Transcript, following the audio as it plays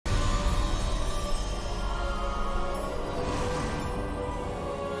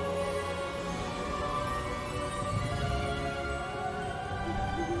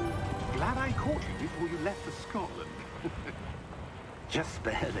caught you before you left for Scotland. Just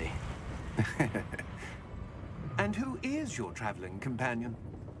barely. And who is your traveling companion?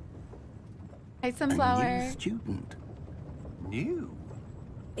 Hey, Sunflower. A new student. New?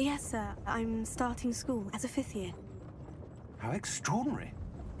 Yes, sir. I'm starting school as a 5th year. How extraordinary.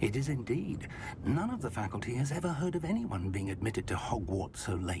 It is indeed. None of the faculty has ever heard of anyone being admitted to Hogwarts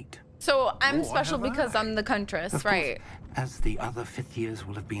so late. So I'm Nor special have because I. I'm the Huntress, Of right? course, as the other 5th years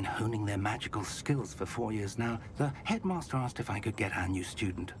will have been honing their magical skills for 4 years now, the headmaster asked if I could get our new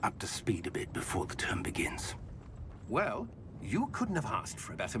student up to speed a bit before the term begins. Well, you couldn't have asked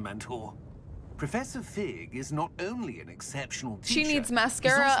for a better mentor. Professor Fig is not only an exceptional teacher, She needs he's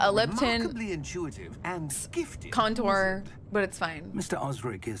mascara, also a lip tint, remarkably intuitive and gifted contour, wizard. but it's fine. Mr.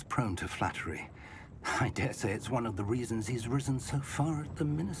 Osric is prone to flattery. I dare say it's one of the reasons he's risen so far at the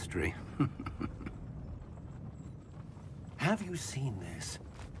ministry. Have you seen this?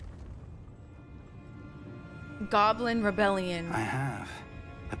 Goblin Rebellion. I have.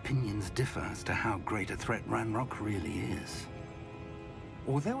 Opinions differ as to how great a threat Ranrock really is.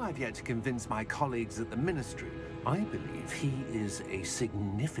 Although I've yet to convince my colleagues at the Ministry, I believe he is a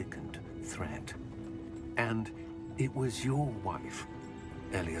significant threat. And it was your wife,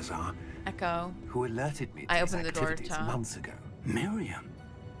 Eleazar, Echo. who alerted me to I his opened the door, activities Tom. months ago. Miriam?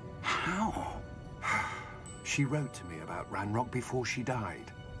 How? She wrote to me about Ranrock before she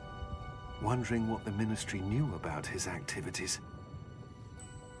died, wondering what the Ministry knew about his activities.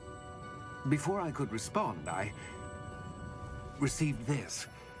 Before I could respond, I received this.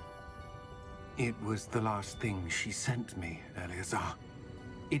 It was the last thing she sent me, Eleazar.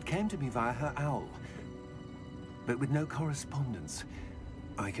 It came to me via her owl, but with no correspondence.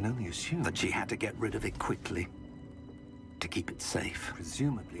 I can only assume That she had to get rid of it quickly to keep it safe.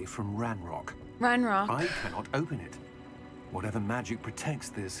 presumably from Ranrock. Ranrock. I cannot open it. Whatever magic protects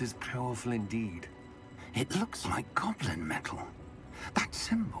this is powerful indeed. It looks like goblin metal. That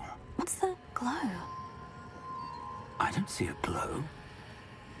symbol. What's the glow? I don't see a glow.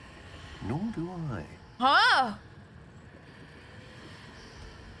 Nor do I. Huh?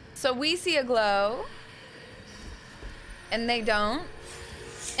 So we see a glow, and they don't.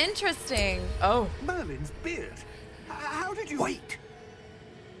 Interesting. Oh. Merlin's beard. How did you... Wait!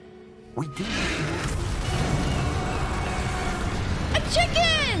 We do. A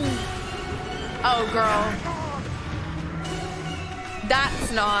chicken! Oh, girl.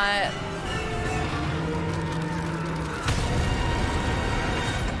 That's not...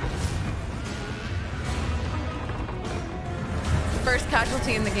 First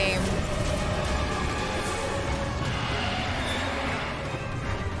casualty in the game.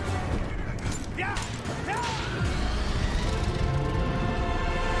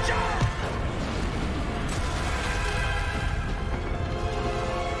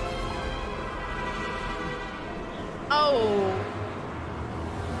 Oh.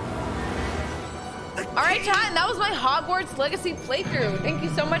 All right, chat, and that was my Hogwarts Legacy playthrough. Thank you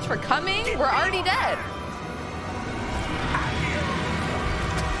so much for coming. We're already dead.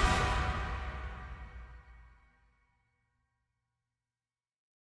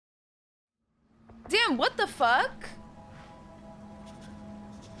 Damn, what the fuck?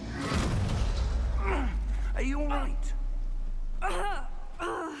 Are you all right?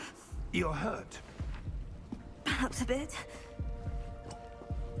 You're hurt. Perhaps a bit.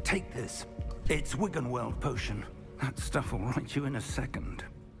 Take this. It's Wiggenweld potion. That stuff will right you in a second.